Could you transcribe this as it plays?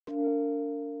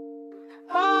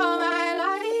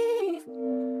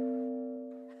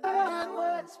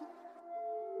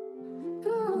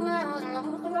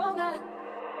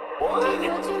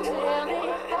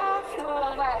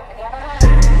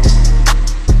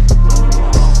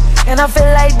And I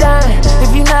feel like dying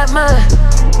if you not mine.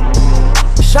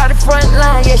 Shorty front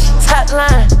line, yeah, she top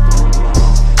line.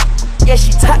 Yeah,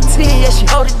 she top 10, yeah, she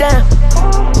hold it down.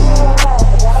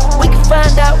 We can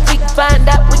find out, we can find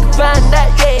out, we can find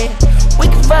out, yeah. We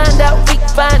can find out, we can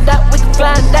find out, we can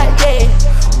find out, yeah.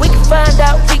 We can find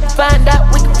out, we can find out,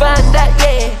 we can find out,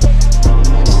 yeah.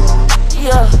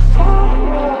 Yeah.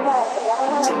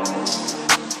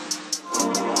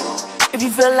 If you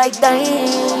feel like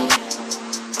dying,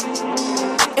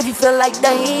 if you feel like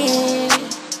dying,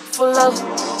 for love.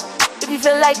 If you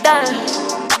feel like dying,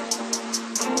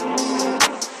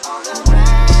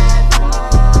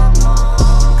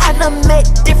 I done met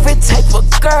different type of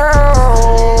girls.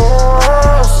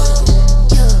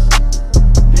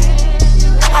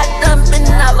 I done been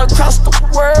all across the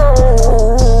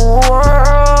world.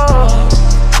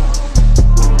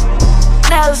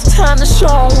 Now it's time to show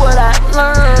 'em what I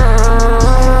learned.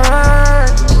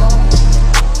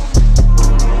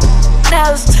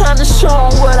 Now it's time to show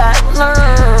 'em what I learned.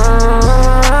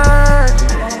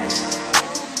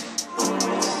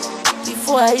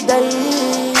 Before I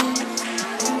die,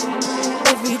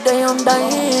 every day I'm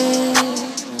dying.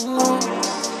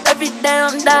 Every day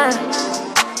I'm dying.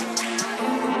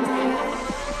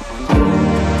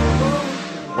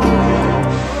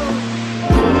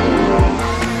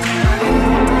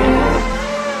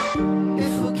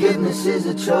 If forgiveness is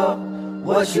a chore,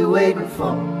 what you waiting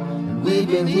for? We've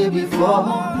been here before,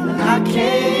 and I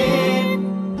can't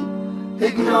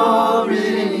ignore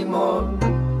it anymore.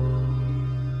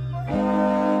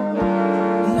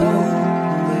 No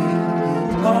way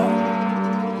anymore.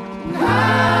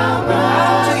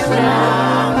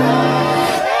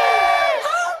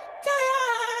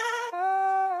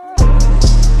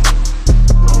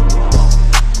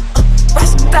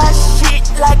 Rasta shit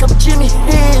like I'm Jimi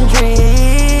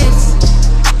Hendrix.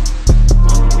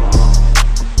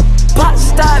 Pop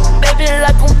star, baby,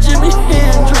 like I'm Jimi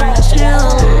Hendrix, yeah.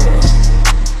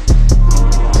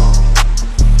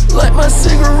 Light my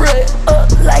cigarette up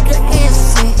like an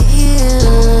instant,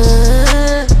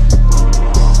 yeah.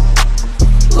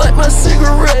 Light my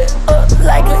cigarette up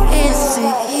like an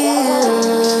instant,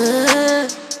 yeah.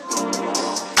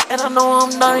 And I know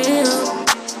I'm dying.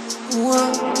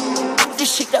 Whoa. This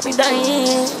shit got me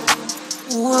dying.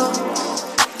 Whoa.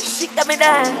 This shit got me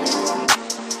dying.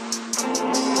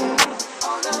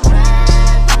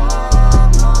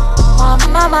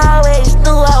 Mama always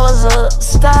knew I was a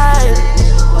star.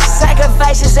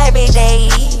 Sacrifices every day.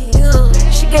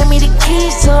 She gave me the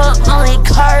keys to her only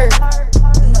car.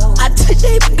 I took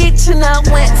that bitch and I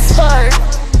went far.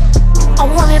 I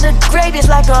wanted the greatest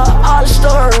like a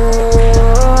all-star.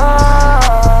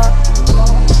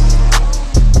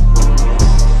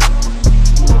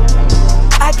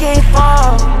 I can't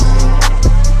fall.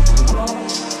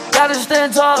 Gotta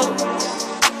stand tall.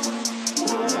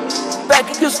 Back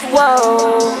against the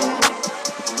wall.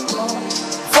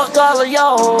 Fuck all of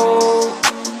y'all.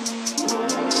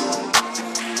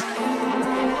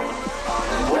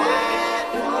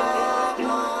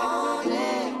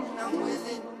 I'm with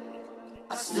it.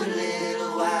 I stood a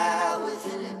little while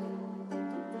within it.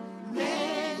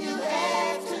 Man, you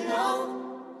have to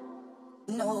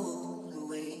know the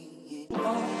way it goes.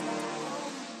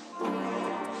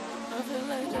 I feel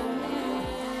like that.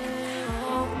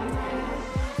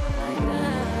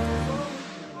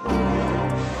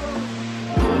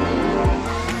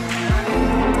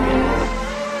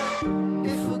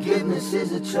 Forgiveness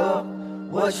is a chore,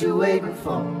 what you waiting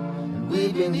for? And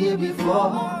we've been here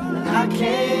before, and I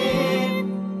can't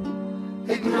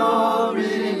ignore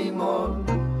it anymore.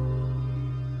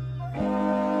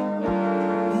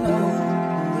 No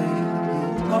way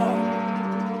anymore.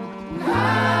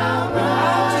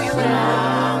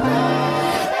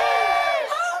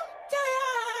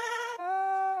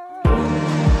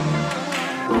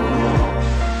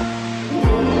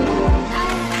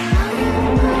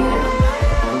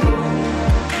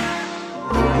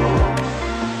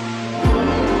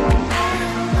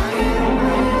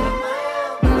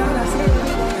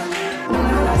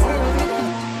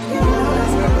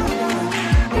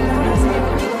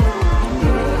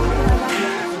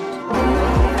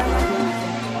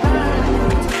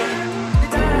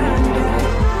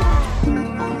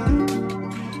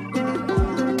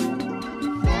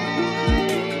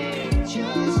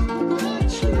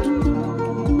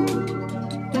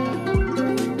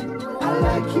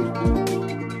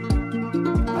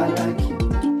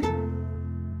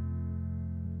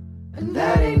 And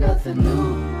that ain't nothing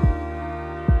new.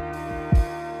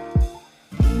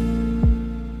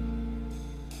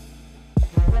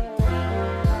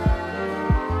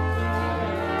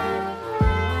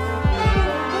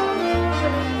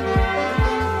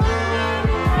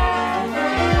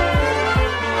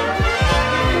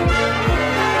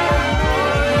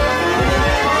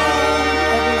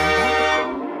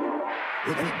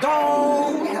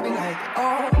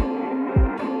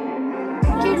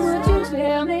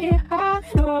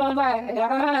 my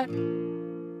heart.